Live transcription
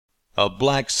A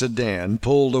black sedan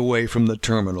pulled away from the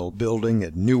terminal building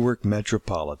at Newark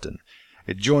Metropolitan.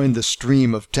 It joined the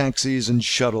stream of taxis and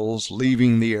shuttles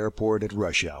leaving the airport at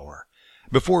rush hour.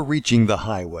 Before reaching the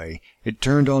highway, it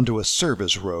turned onto a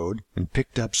service road and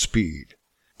picked up speed.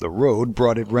 The road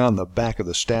brought it round the back of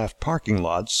the staff parking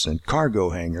lots and cargo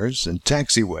hangars and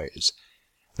taxiways.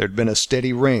 There'd been a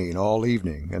steady rain all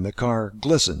evening, and the car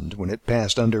glistened when it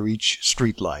passed under each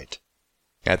streetlight.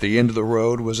 At the end of the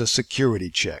road was a security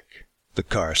check. The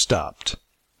car stopped.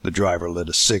 The driver lit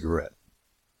a cigarette.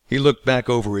 He looked back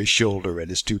over his shoulder at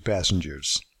his two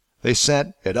passengers. They sat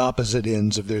at opposite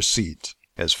ends of their seat,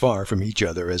 as far from each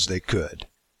other as they could.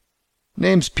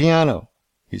 "Name's Piano,"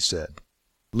 he said.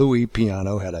 Louis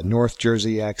Piano had a North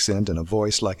Jersey accent and a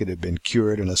voice like it had been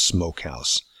cured in a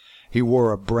smokehouse. He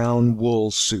wore a brown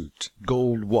wool suit,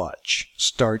 gold watch,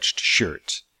 starched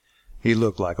shirt. He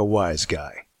looked like a wise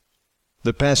guy.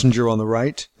 The passenger on the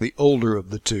right, the older of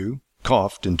the two,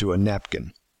 coughed into a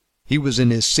napkin. He was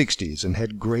in his 60s and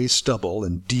had gray stubble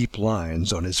and deep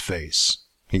lines on his face.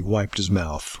 He wiped his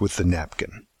mouth with the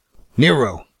napkin.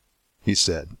 "Nero," he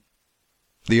said.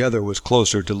 The other was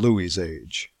closer to Louis's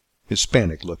age,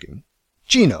 Hispanic-looking.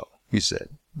 "Chino," he said.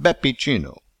 "Beppe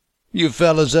Chino." "You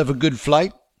fellas have a good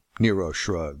flight?" Nero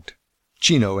shrugged.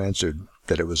 Chino answered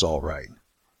that it was all right.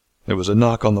 There was a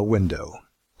knock on the window.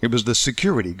 It was the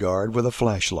security guard with a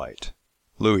flashlight.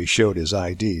 Louis showed his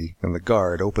ID, and the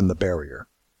guard opened the barrier.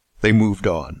 They moved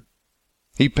on.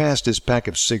 He passed his pack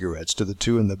of cigarettes to the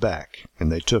two in the back,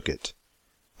 and they took it.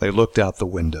 They looked out the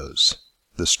windows.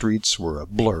 The streets were a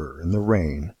blur in the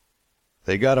rain.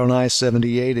 They got on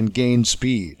I-78 and gained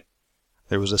speed.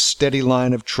 There was a steady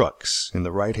line of trucks in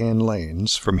the right-hand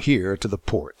lanes from here to the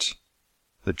port.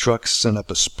 The trucks sent up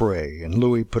a spray, and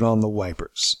Louis put on the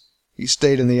wipers. He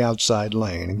stayed in the outside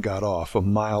lane and got off a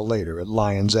mile later at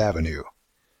Lyons Avenue.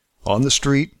 On the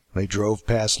street, they drove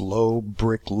past low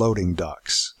brick loading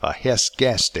docks, a Hess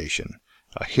gas station,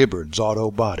 a Hibbard's auto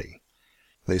body.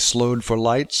 They slowed for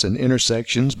lights and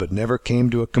intersections but never came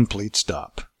to a complete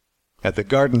stop. At the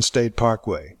Garden State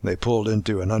Parkway, they pulled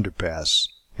into an underpass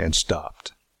and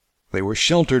stopped. They were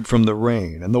sheltered from the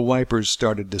rain, and the wipers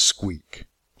started to squeak.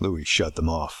 Louis shut them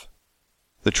off.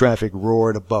 The traffic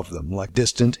roared above them like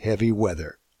distant, heavy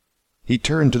weather. He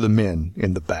turned to the men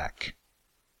in the back.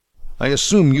 "I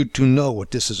assume you two know what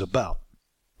this is about."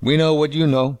 "We know what you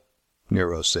know,"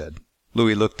 Nero said.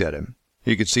 Louis looked at him.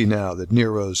 He could see now that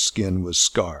Nero's skin was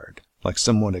scarred, like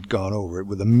someone had gone over it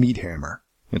with a meat hammer.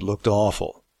 It looked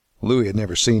awful. Louis had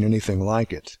never seen anything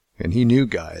like it, and he knew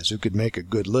guys who could make a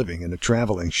good living in a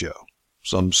traveling show.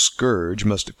 Some scourge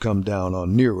must have come down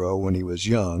on Nero when he was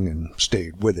young and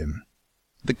stayed with him.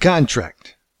 "The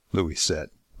contract," Louis said.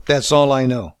 "That's all I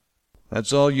know."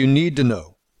 "That's all you need to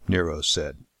know," Nero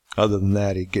said. Other than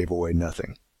that, he gave away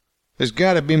nothing. "There's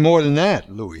got to be more than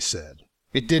that," Louis said.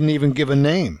 "It didn't even give a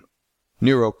name."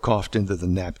 Nero coughed into the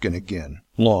napkin again,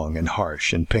 long and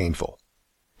harsh and painful.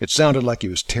 It sounded like he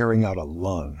was tearing out a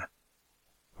lung.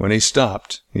 When he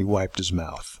stopped, he wiped his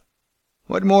mouth.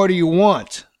 "What more do you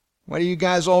want? Why do you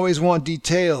guys always want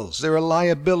details? They're a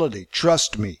liability.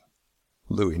 Trust me."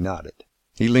 Louis nodded.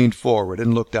 He leaned forward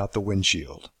and looked out the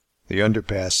windshield. The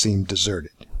underpass seemed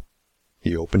deserted.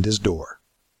 He opened his door.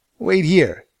 "Wait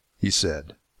here," he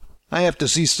said. "I have to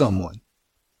see someone."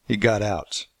 He got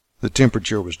out. The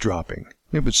temperature was dropping.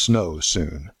 It would snow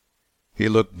soon. He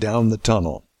looked down the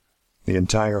tunnel. The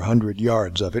entire 100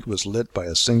 yards of it was lit by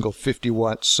a single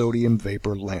 50-watt sodium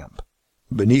vapor lamp.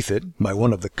 Beneath it, by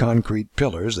one of the concrete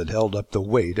pillars that held up the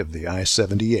weight of the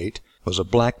I-78, was a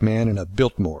black man in a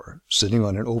Biltmore sitting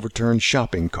on an overturned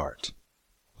shopping cart.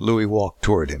 Louis walked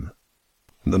toward him.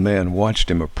 The man watched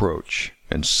him approach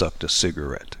and sucked a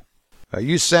cigarette. "Are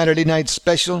you Saturday night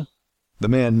special?" The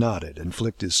man nodded and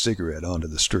flicked his cigarette onto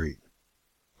the street.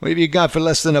 "What have you got for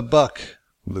less than $1?"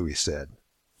 Louis said.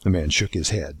 The man shook his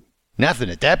head. "Nothing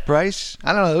at that price.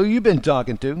 I don't know who you've been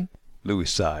talking to." Louis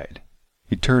sighed.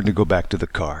 He turned to go back to the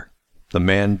car. The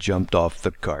man jumped off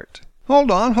the cart.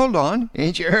 Hold on.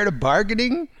 Ain't you heard of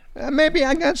bargaining? Maybe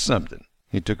I got something."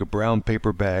 He took a brown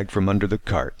paper bag from under the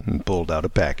cart and pulled out a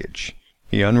package.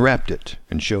 He unwrapped it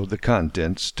and showed the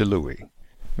contents to Louis.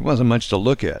 It wasn't much to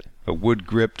look at. A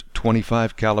wood-gripped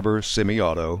 .25 caliber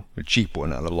semi-auto, a cheap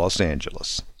one out of Los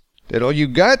Angeles. "That all you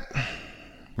got?"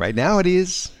 "Right now it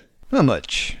is." "How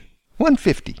much?"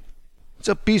 $150. "It's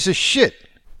a piece of shit.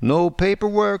 No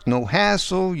paperwork, no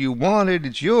hassle. You want it,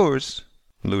 it's yours."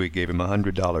 Louis gave him a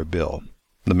 $100 bill.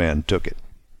 The man took it.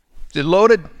 "Is it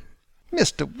loaded?"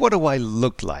 "Mister, what do I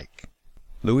look like?"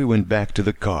 Louis went back to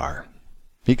the car.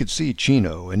 He could see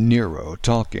Chino and Nero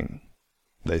talking.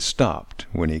 They stopped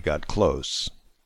when he got close.